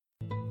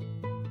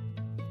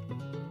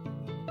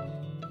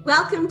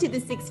Welcome to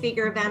the Six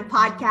Figure Event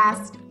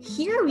Podcast.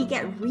 Here we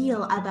get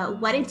real about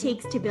what it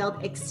takes to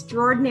build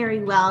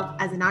extraordinary wealth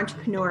as an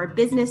entrepreneur,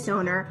 business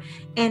owner,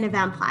 and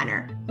event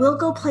planner. We'll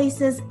go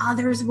places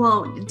others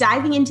won't,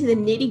 diving into the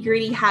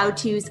nitty-gritty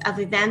how-tos of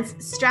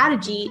events,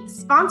 strategy,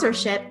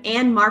 sponsorship,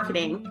 and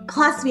marketing.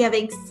 Plus, we have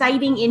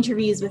exciting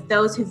interviews with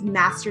those who've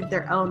mastered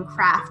their own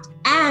craft,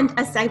 and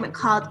a segment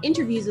called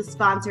Interviews with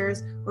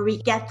Sponsors, where we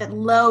get the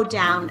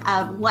lowdown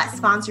of what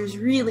sponsors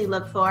really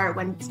look for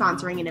when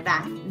sponsoring an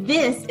event.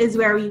 This is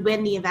where we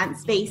win the event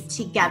space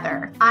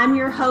together. I'm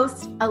your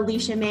host,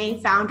 Alicia May,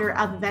 founder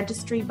of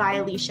Eventistry by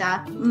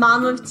Alicia,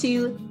 mom of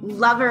two,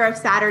 lover of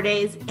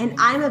Saturdays, and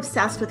I'm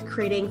obsessed with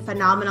creating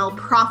phenomenal,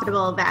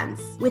 profitable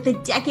events. With a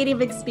decade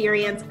of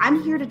experience,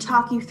 I'm here to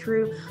talk you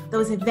through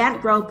those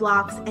event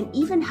roadblocks and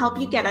even help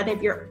you get out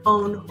of your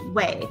own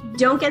way.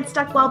 Don't get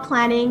stuck while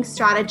planning,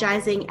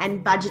 strategizing,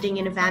 and budgeting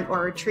an event or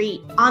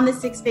retreat. On the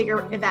Six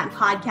Figure Event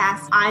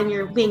Podcast, I'm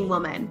your wing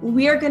woman.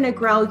 We're going to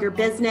grow your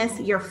business,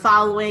 your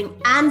following,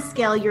 and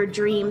scale your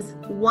dreams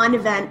one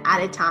event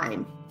at a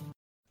time.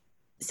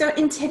 So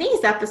in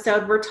today's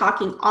episode, we're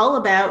talking all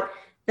about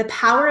the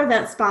power of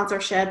event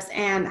sponsorships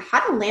and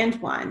how to land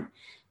one.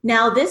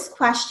 Now, this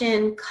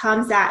question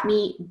comes at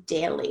me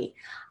daily.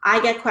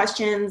 I get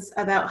questions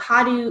about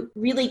how to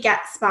really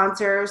get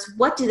sponsors.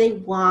 What do they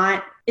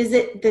want? Is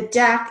it the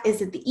deck?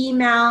 Is it the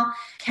email?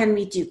 Can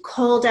we do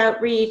cold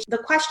outreach? The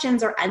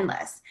questions are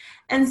endless.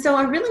 And so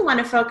I really want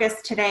to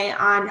focus today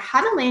on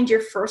how to land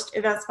your first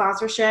event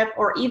sponsorship,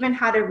 or even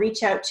how to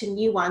reach out to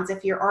new ones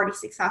if you're already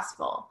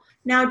successful.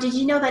 Now, did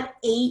you know that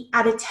 8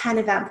 out of 10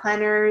 event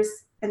planners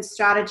and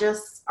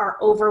strategists are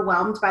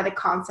overwhelmed by the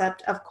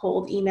concept of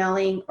cold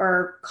emailing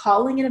or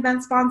calling an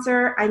event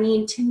sponsor? I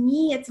mean, to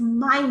me, it's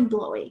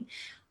mind-blowing.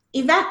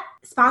 Event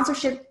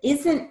sponsorship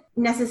isn't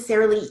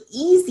necessarily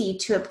easy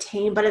to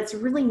obtain, but it's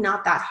really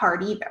not that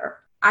hard either.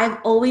 I've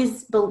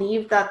always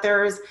believed that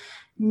there's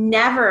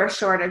never a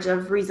shortage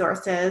of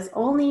resources,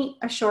 only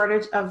a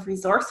shortage of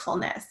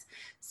resourcefulness.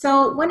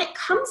 So when it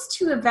comes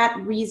to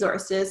event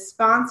resources,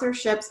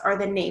 sponsorships are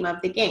the name of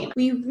the game.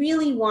 We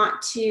really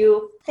want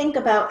to think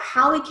about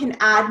how we can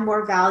add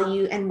more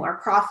value and more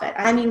profit.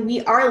 I mean,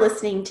 we are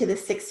listening to the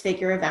Six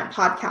Figure Event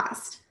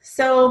Podcast.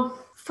 So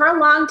for a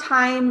long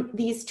time,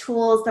 these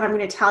tools that I'm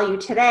going to tell you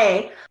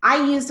today,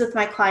 I used with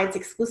my clients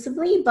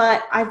exclusively,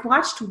 but I've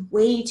watched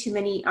way too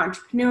many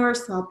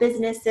entrepreneurs, small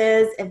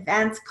businesses,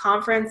 events,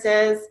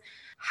 conferences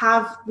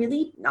have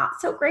really not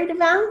so great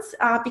events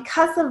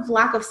because of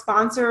lack of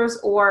sponsors,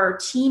 or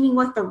teaming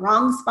with the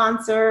wrong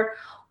sponsor,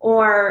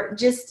 or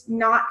just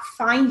not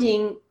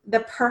finding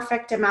the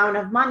perfect amount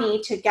of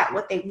money to get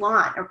what they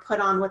want or put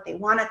on what they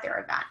want at their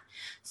event.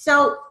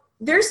 So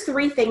there's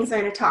 3 things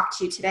I'm going to talk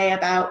to you today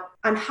about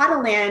on how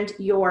to land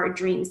your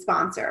dream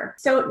sponsor.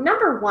 So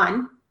number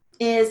 1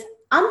 is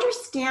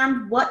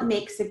understand what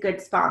makes a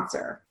good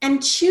sponsor.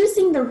 And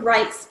choosing the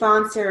right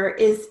sponsor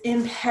is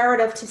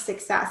imperative to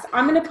success.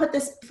 I'm going to put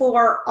this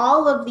for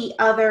all of the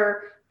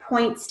other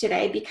points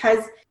today,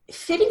 because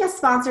fitting a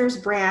sponsor's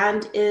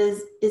brand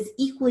is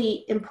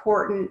equally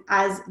important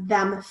as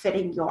them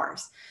fitting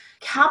yours.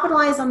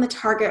 Capitalize on the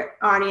target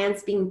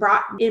audience being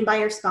brought in by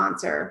your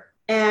sponsor.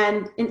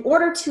 And in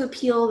order to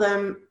appeal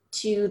them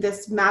to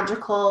this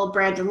magical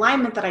brand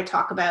alignment that I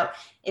talk about,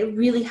 it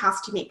really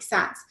has to make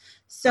sense.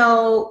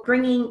 So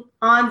bringing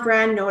on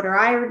brand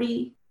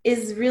notoriety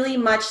is really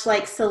much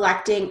like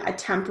selecting a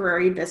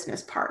temporary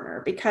business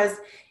partner, because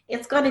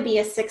it's going to be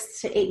a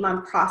 6 to 8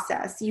 month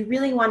process. You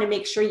really want to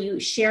make sure you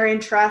share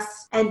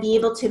interests and be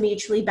able to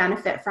mutually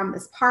benefit from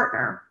this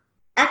partner.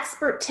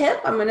 Expert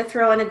tip, I'm going to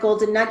throw in a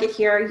golden nugget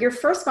here. Your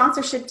first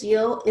sponsorship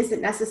deal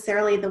isn't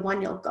necessarily the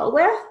one you'll go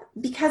with,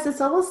 because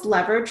it's almost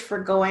leverage for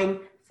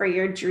going for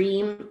your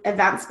dream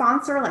event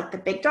sponsor, like the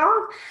big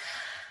dog.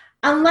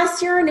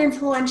 Unless you're an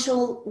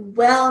influential,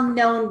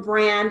 well-known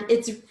brand,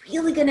 it's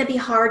really going to be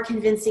hard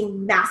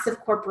convincing massive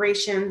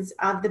corporations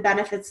of the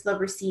benefits they'll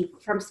receive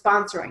from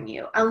sponsoring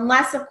you.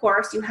 Unless, of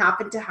course, you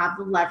happen to have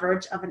the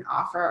leverage of an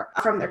offer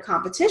from their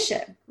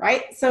competition,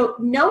 right? So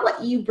know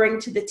what you bring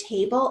to the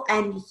table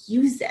and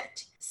use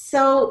it.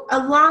 So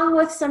along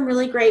with some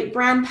really great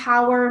brand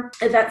power,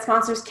 event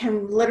sponsors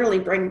can literally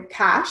bring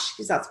cash,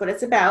 because that's what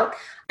it's about.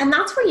 And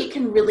that's where you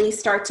can really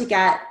start to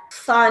get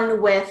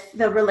fun with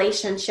the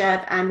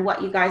relationship and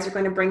what you guys are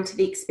going to bring to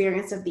the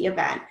experience of the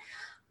event.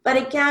 But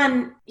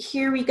again,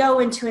 here we go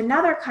into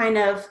another kind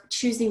of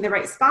choosing the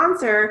right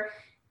sponsor,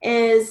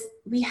 is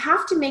we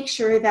have to make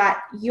sure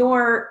that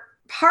your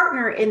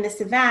partner in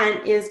this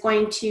event is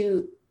going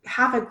to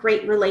have a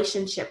great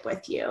relationship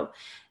with you.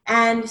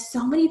 And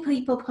so many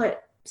people put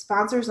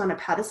sponsors on a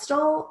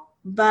pedestal,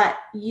 but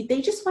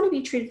they just want to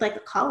be treated like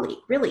a colleague,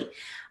 really.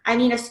 I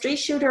mean, a straight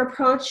shooter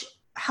approach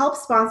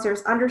helps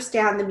sponsors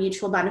understand the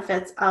mutual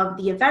benefits of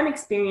the event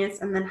experience,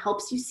 and then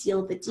helps you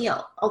seal the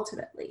deal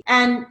ultimately.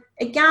 And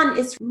again,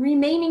 it's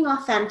remaining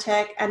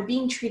authentic and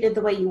being treated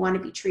the way you want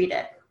to be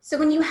treated. So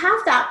when you have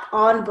that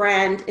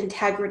on-brand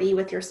integrity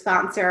with your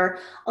sponsor,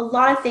 a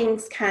lot of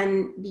things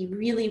can be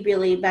really,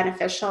 really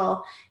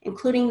beneficial,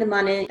 including the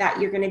money that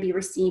you're going to be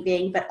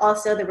receiving, but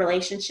also the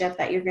relationship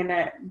that you're going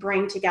to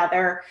bring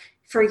together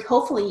for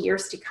hopefully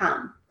years to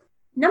come.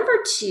 Number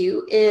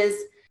 2 is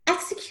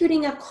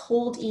executing a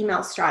cold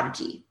email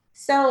strategy.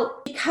 So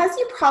because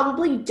you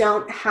probably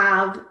don't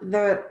have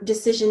the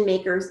decision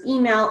maker's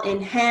email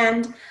in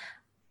hand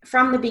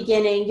from the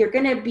beginning, you're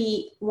going to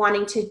be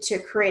wanting to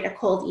create a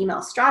cold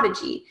email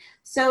strategy.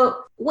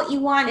 So what you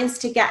want is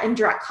to get in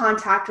direct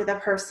contact with a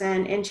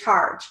person in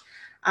charge,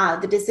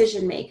 the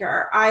decision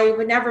maker. I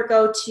would never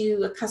go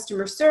to a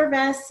customer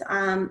service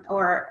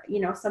or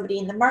somebody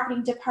in the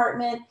marketing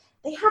department.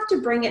 They have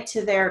to bring it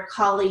to their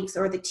colleagues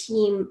or the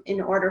team in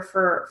order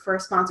for a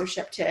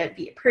sponsorship to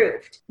be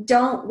approved.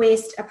 Don't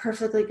waste a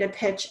perfectly good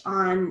pitch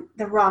on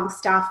the wrong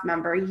staff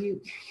member.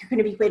 You're going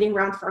to be waiting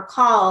around for a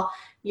call.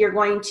 You're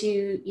going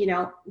to,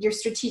 your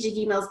strategic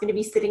email is going to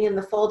be sitting in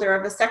the folder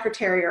of a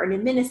secretary or an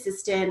admin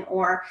assistant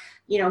or,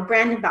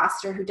 brand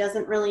ambassador who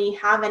doesn't really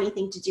have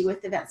anything to do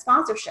with event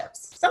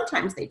sponsorships.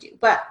 Sometimes they do,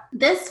 but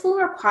this will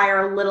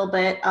require a little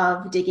bit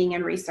of digging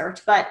and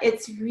research, but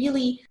it's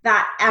really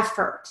that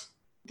effort.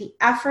 The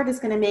effort is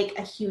going to make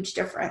a huge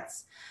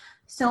difference.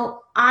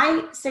 So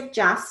I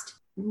suggest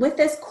with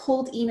this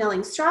cold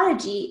emailing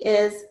strategy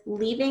is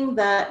leaving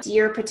the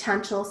dear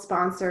potential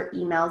sponsor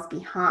emails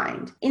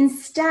behind.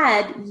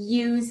 Instead,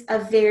 use a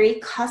very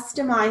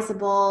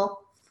customizable,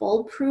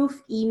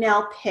 foolproof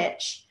email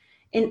pitch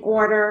in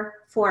order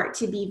for it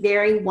to be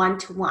very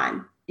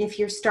one-to-one. If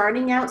you're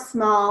starting out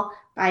small,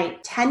 by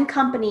 10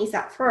 companies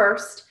at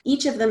first,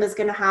 each of them is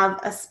going to have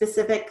a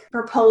specific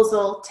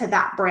proposal to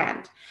that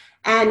brand.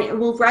 And it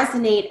will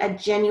resonate a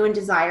genuine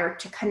desire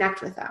to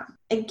connect with them.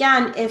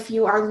 Again, if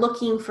you are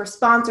looking for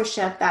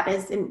sponsorship that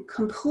is in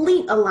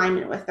complete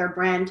alignment with their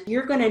brand,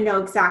 you're going to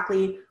know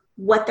exactly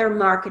what they're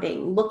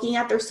marketing, looking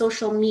at their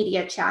social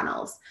media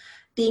channels,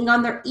 being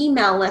on their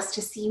email list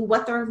to see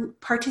what they're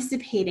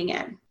participating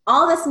in.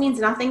 All this means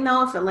nothing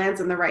though if it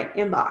lands in the right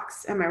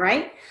inbox. Am I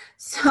right?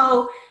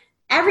 So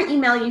every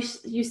email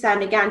you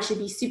send, again, should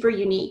be super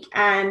unique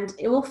and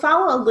it will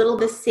follow a little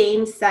the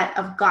same set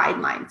of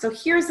guidelines. So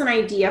here's an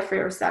idea for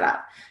your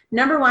setup.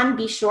 Number 1,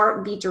 be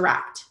short, be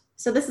direct.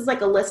 So this is like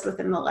a list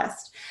within the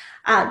list.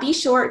 Be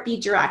short, be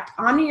direct.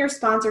 Honor your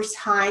sponsor's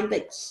time,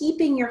 but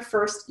keeping your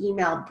first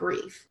email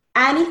brief.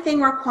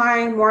 Anything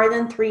requiring more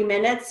than 3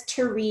 minutes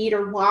to read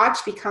or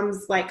watch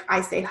becomes, like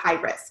I say, high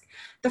risk.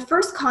 The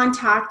first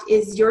contact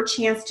is your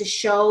chance to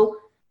show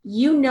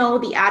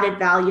the added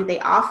value they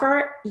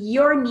offer,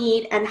 your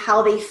need, and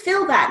how they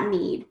fill that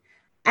need,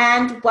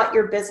 and what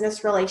your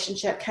business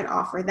relationship can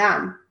offer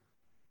them.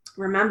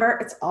 Remember,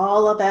 it's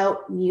all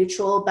about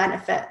mutual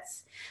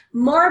benefits.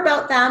 More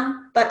about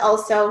them, but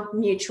also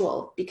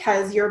mutual,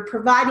 because you're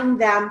providing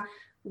them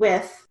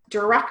with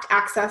direct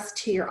access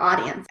to your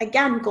audience.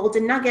 Again,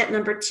 golden nugget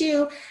number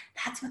 2,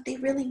 that's what they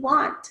really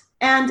want.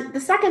 And the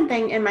second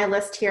thing in my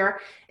list here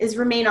is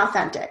remain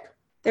authentic.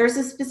 There's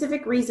a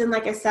specific reason,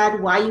 like I said,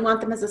 why you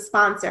want them as a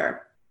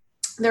sponsor.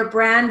 Their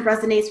brand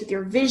resonates with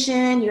your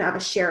vision, you have a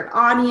shared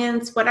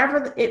audience,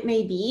 whatever it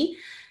may be,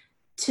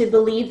 to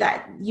believe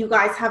that you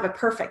guys have a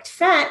perfect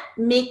fit,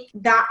 make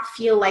that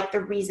feel like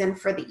the reason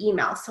for the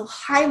email. So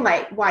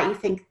highlight why you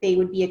think they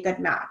would be a good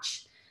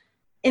match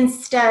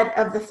instead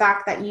of the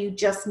fact that you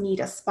just need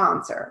a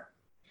sponsor.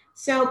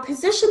 So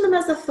position them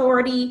as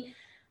authority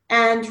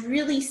and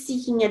really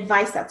seeking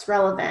advice that's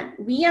relevant.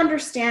 We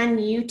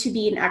understand you to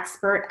be an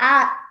expert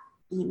at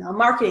email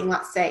marketing,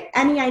 let's say.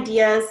 Any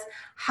ideas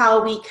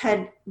how we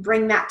could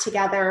bring that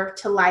together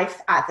to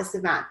life at this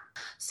event?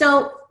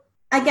 So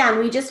again,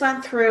 we just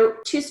went through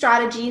 2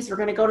 strategies. We're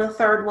going to go to the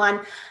third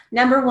one.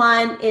 Number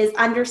 1 is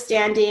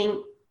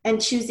understanding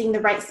and choosing the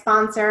right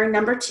sponsor.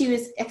 Number 2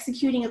 is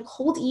executing a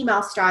cold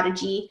email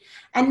strategy.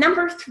 And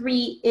number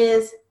 3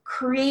 is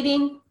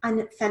creating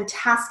a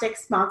fantastic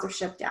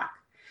sponsorship deck.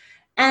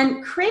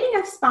 And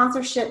creating a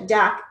sponsorship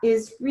deck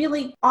is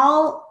really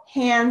all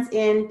hands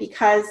in,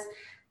 because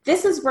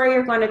this is where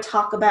you're going to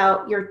talk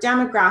about your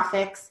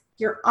demographics,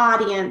 your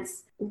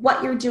audience,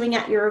 what you're doing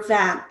at your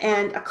event,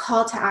 and a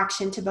call to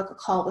action to book a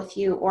call with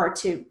you or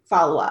to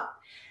follow up.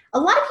 A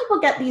lot of people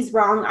get these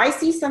wrong. I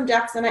see some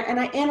decks and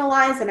I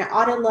analyze and I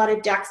audit a lot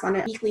of decks on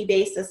a weekly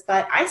basis,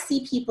 but I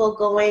see people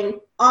going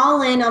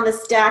all in on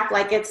this deck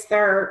like it's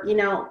their,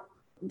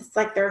 it's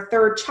like their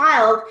third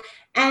child.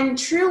 And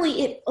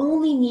truly, it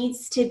only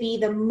needs to be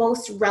the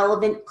most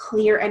relevant,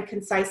 clear, and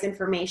concise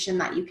information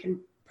that you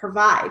can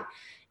provide.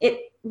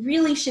 It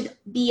really should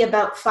be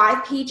about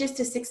 5 pages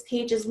to 6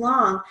 pages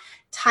long.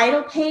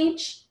 Title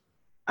page,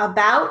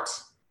 about,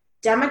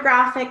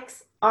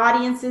 demographics,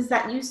 audiences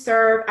that you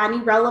serve, any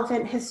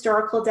relevant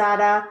historical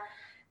data,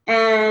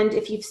 and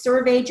if you've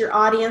surveyed your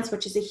audience,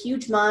 which is a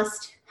huge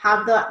must,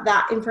 have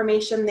that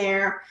information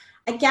there.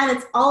 Again,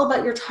 it's all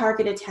about your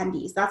target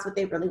attendees. That's what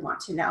they really want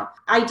to know.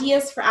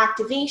 Ideas for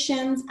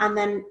activations, and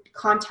then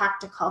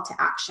contact a call to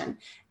action.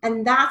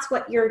 And that's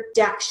what your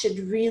deck should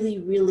really,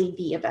 really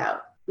be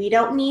about. We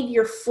don't need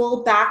your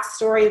full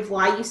backstory of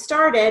why you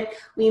started.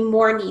 We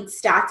more need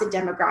stats and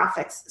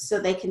demographics so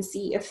they can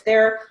see if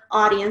their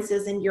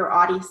audiences and your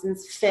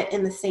audiences fit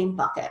in the same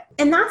bucket.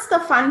 And that's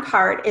the fun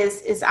part,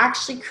 is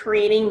actually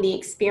creating the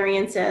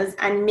experiences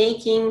and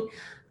making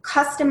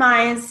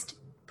customized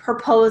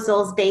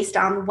proposals based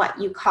on what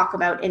you talk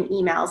about in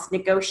emails,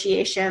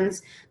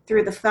 negotiations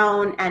through the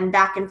phone and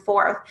back and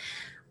forth.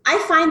 I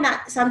find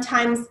that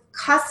sometimes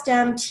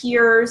custom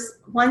tiers,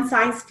 one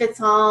size fits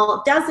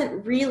all,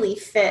 doesn't really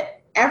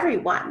fit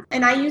everyone.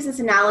 And I use this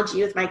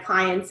analogy with my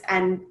clients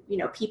and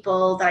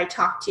people that I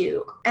talk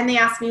to, and they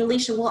ask me,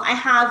 Alicia, well, I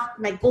have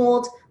my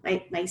gold,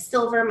 my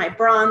silver, my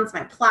bronze,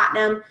 my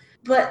platinum,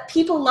 but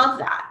people love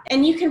that.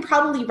 And you can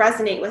probably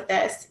resonate with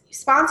this.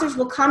 Sponsors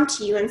will come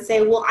to you and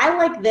say, well, I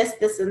like this,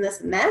 this, and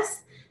this, and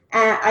this,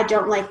 and I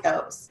don't like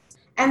those.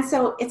 And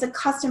so it's a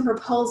custom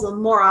proposal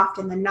more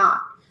often than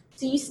not.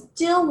 So you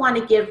still want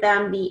to give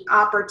them the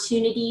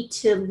opportunity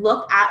to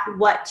look at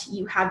what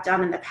you have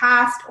done in the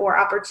past, or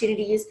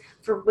opportunities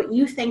for what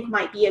you think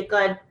might be a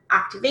good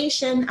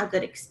activation, a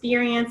good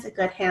experience, a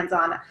good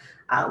hands-on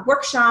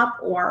workshop,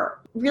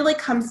 or really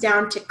comes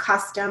down to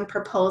custom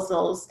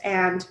proposals.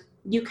 And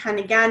you can,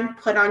 again,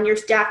 put on your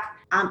deck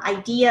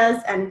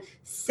ideas and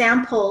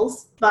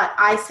samples, but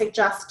I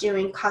suggest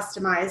doing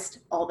customized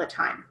all the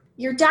time.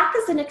 Your deck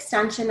is an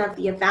extension of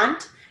the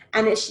event,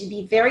 and it should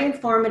be very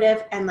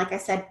informative and, like I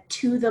said,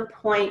 to the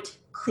point,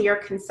 clear,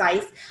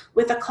 concise,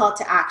 with a call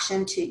to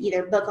action to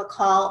either book a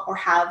call or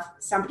have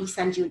somebody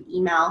send you an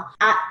email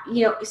at,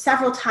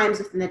 several times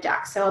within the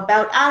deck. So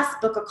about us,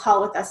 book a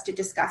call with us to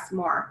discuss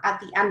more at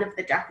the end of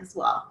the deck as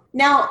well.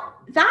 Now,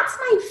 that's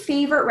my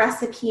favorite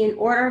recipe in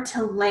order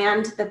to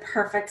land the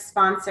perfect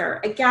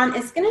sponsor. Again,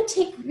 it's going to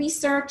take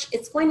research.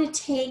 It's going to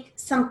take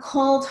some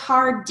cold,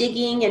 hard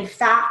digging and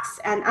facts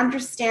and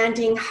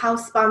understanding how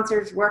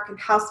sponsors work and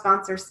how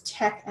sponsors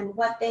tick and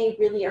what they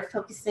really are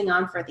focusing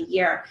on for the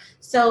year.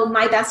 So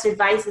my best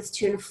advice is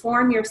to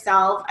inform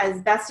yourself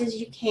as best as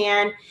you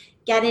can.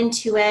 Get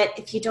into it.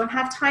 If you don't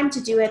have time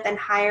to do it, then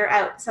hire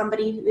out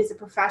somebody who is a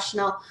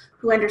professional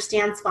who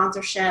understands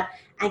sponsorship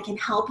and can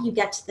help you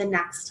get to the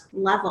next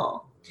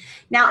level.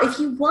 Now, if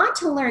you want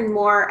to learn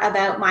more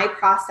about my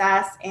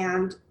process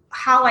and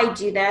how I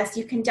do this,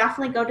 you can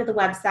definitely go to the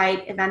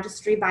website,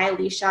 Eventistry by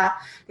Alicia.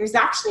 There's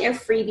actually a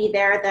freebie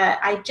there that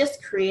I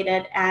just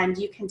created, and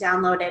you can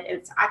download it.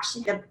 It's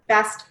actually the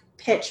best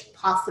pitch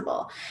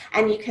possible.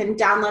 And you can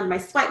download my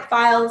swipe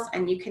files,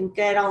 and you can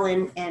get all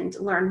in and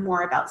learn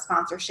more about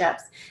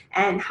sponsorships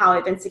and how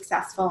I've been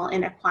successful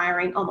in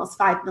acquiring almost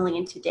 5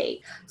 million to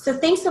date. So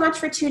thanks so much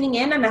for tuning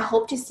in, and I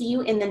hope to see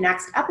you in the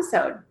next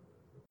episode.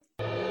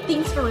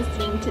 Thanks for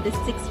listening to the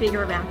Six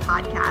Figure Event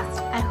Podcast.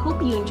 I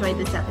hope you enjoyed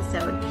this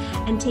episode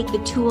and take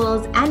the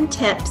tools and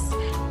tips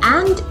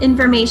and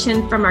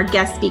information from our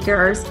guest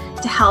speakers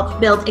to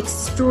help build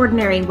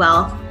extraordinary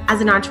wealth as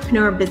an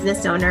entrepreneur,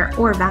 business owner,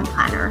 or event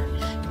planner.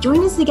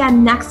 Join us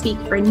again next week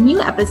for a new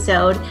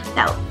episode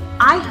that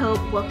I hope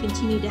will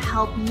continue to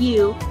help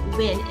you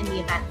win in the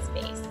event space.